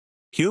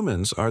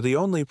Humans are the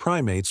only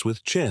primates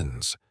with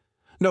chins.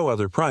 No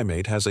other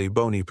primate has a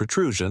bony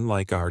protrusion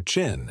like our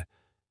chin,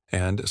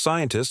 and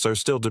scientists are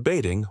still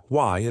debating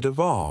why it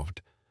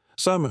evolved.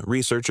 Some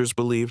researchers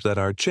believe that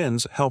our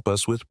chins help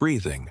us with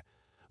breathing.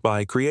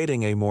 By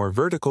creating a more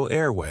vertical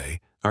airway,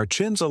 our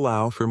chins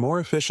allow for more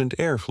efficient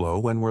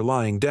airflow when we're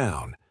lying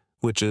down,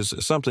 which is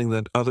something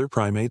that other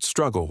primates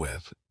struggle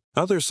with.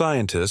 Other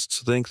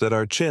scientists think that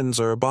our chins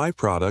are a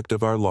byproduct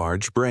of our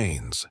large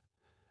brains.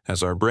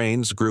 As our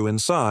brains grew in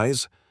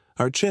size,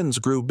 our chins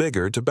grew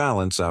bigger to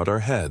balance out our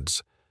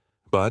heads.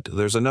 But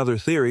there's another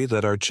theory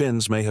that our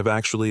chins may have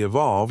actually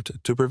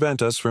evolved to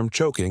prevent us from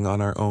choking on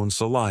our own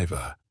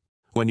saliva.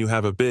 When you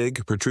have a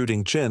big,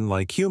 protruding chin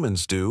like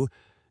humans do,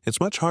 it's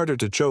much harder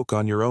to choke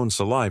on your own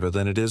saliva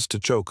than it is to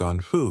choke on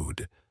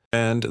food.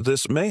 And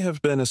this may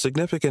have been a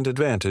significant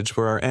advantage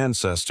for our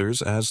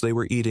ancestors as they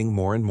were eating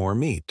more and more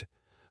meat.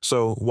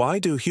 So why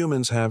do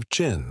humans have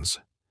chins?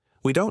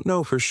 We don't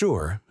know for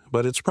sure,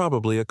 but it's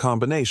probably a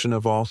combination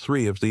of all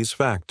three of these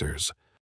factors.